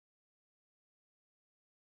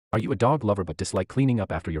Are you a dog lover but dislike cleaning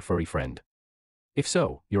up after your furry friend? If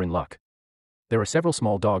so, you're in luck. There are several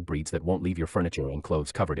small dog breeds that won't leave your furniture and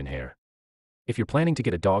clothes covered in hair. If you're planning to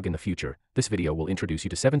get a dog in the future, this video will introduce you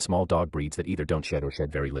to 7 small dog breeds that either don't shed or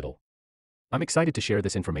shed very little. I'm excited to share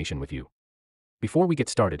this information with you. Before we get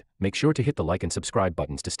started, make sure to hit the like and subscribe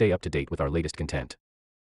buttons to stay up to date with our latest content.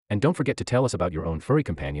 And don't forget to tell us about your own furry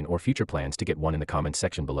companion or future plans to get one in the comments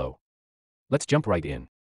section below. Let's jump right in.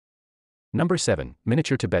 Number 7.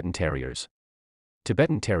 Miniature Tibetan Terriers.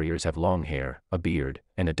 Tibetan Terriers have long hair, a beard,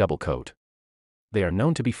 and a double coat. They are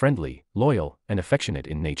known to be friendly, loyal, and affectionate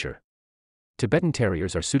in nature. Tibetan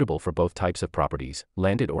Terriers are suitable for both types of properties,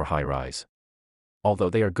 landed or high-rise. Although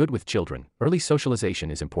they are good with children, early socialization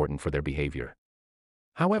is important for their behavior.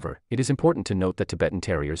 However, it is important to note that Tibetan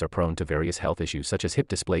Terriers are prone to various health issues such as hip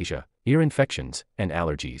dysplasia, ear infections, and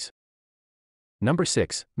allergies. Number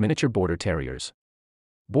 6. Miniature Border Terriers.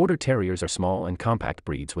 Border Terriers are small and compact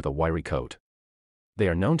breeds with a wiry coat. They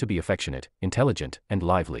are known to be affectionate, intelligent, and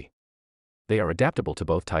lively. They are adaptable to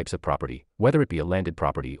both types of property, whether it be a landed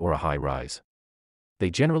property or a high-rise. They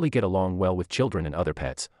generally get along well with children and other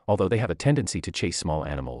pets, although they have a tendency to chase small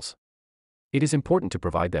animals. It is important to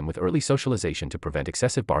provide them with early socialization to prevent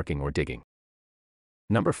excessive barking or digging.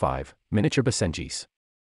 Number 5. Miniature Basenjis.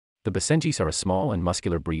 The Basenjis are a small and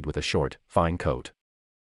muscular breed with a short, fine coat.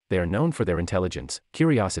 They are known for their intelligence,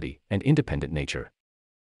 curiosity, and independent nature.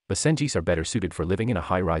 Basenjis are better suited for living in a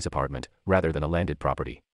high-rise apartment, rather than a landed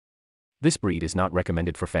property. This breed is not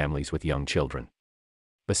recommended for families with young children.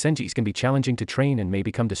 Basenjis can be challenging to train and may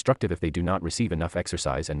become destructive if they do not receive enough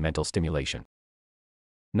exercise and mental stimulation.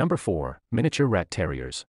 Number 4. Miniature Rat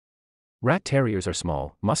Terriers. Rat Terriers are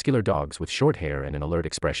small, muscular dogs with short hair and an alert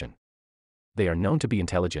expression. They are known to be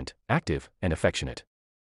intelligent, active, and affectionate.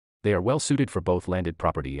 They are well suited for both landed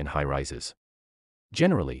property and high-rises.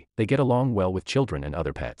 Generally, they get along well with children and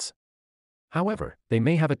other pets. However, they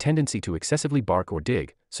may have a tendency to excessively bark or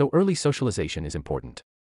dig, so early socialization is important.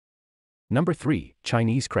 Number 3.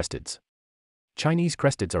 Chinese Cresteds. Chinese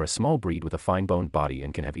Cresteds are a small breed with a fine-boned body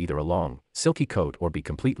and can have either a long, silky coat or be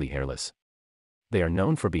completely hairless. They are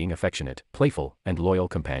known for being affectionate, playful, and loyal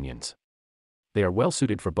companions. They are well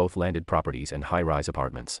suited for both landed properties and high-rise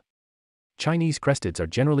apartments. Chinese Cresteds are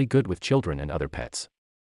generally good with children and other pets.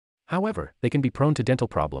 However, they can be prone to dental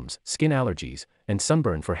problems, skin allergies, and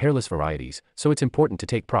sunburn for hairless varieties, so it's important to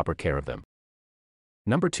take proper care of them.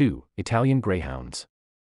 Number 2. Italian Greyhounds.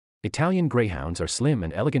 Italian Greyhounds are slim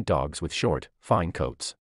and elegant dogs with short, fine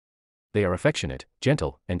coats. They are affectionate,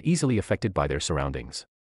 gentle, and easily affected by their surroundings.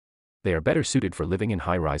 They are better suited for living in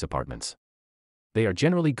high-rise apartments. They are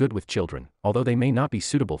generally good with children, although they may not be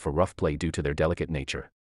suitable for rough play due to their delicate nature.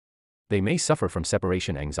 They may suffer from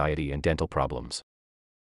separation anxiety and dental problems.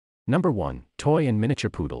 Number 1. Toy and Miniature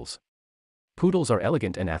Poodles. Poodles are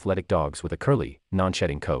elegant and athletic dogs with a curly,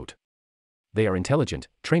 non-shedding coat. They are intelligent,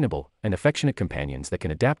 trainable, and affectionate companions that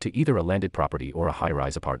can adapt to either a landed property or a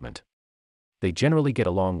high-rise apartment. They generally get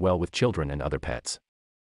along well with children and other pets.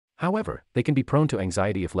 However, they can be prone to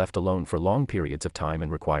anxiety if left alone for long periods of time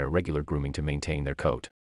and require regular grooming to maintain their coat.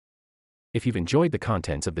 If you've enjoyed the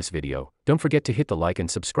contents of this video, don't forget to hit the like and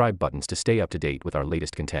subscribe buttons to stay up to date with our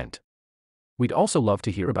latest content. We'd also love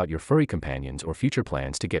to hear about your furry companions or future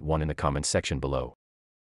plans to get one in the comments section below.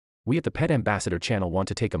 We at the Pet Ambassador channel want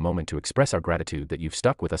to take a moment to express our gratitude that you've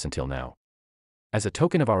stuck with us until now. As a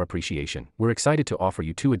token of our appreciation, we're excited to offer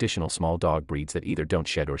you 2 additional small dog breeds that either don't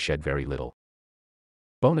shed or shed very little.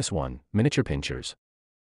 Bonus 1. Miniature Pinschers.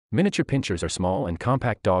 Miniature Pinschers are small and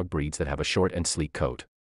compact dog breeds that have a short and sleek coat.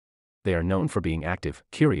 They are known for being active,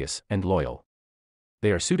 curious, and loyal.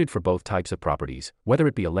 They are suited for both types of properties, whether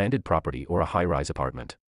it be a landed property or a high-rise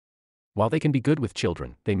apartment. While they can be good with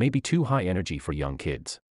children, they may be too high energy for young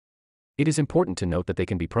kids. It is important to note that they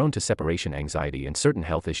can be prone to separation anxiety and certain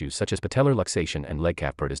health issues such as patellar luxation and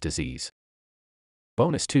Legg-Calvé disease.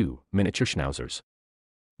 Bonus 2. Miniature Schnauzers.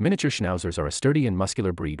 Miniature Schnauzers are a sturdy and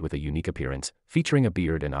muscular breed with a unique appearance, featuring a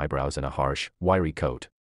beard and eyebrows and a harsh, wiry coat.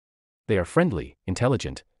 They are friendly,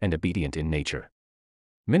 intelligent, and obedient in nature.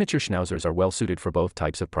 Miniature Schnauzers are well suited for both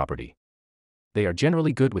types of property. They are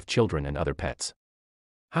generally good with children and other pets.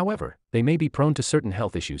 However, they may be prone to certain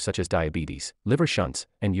health issues such as diabetes, liver shunts,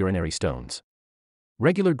 and urinary stones.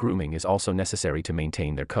 Regular grooming is also necessary to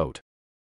maintain their coat.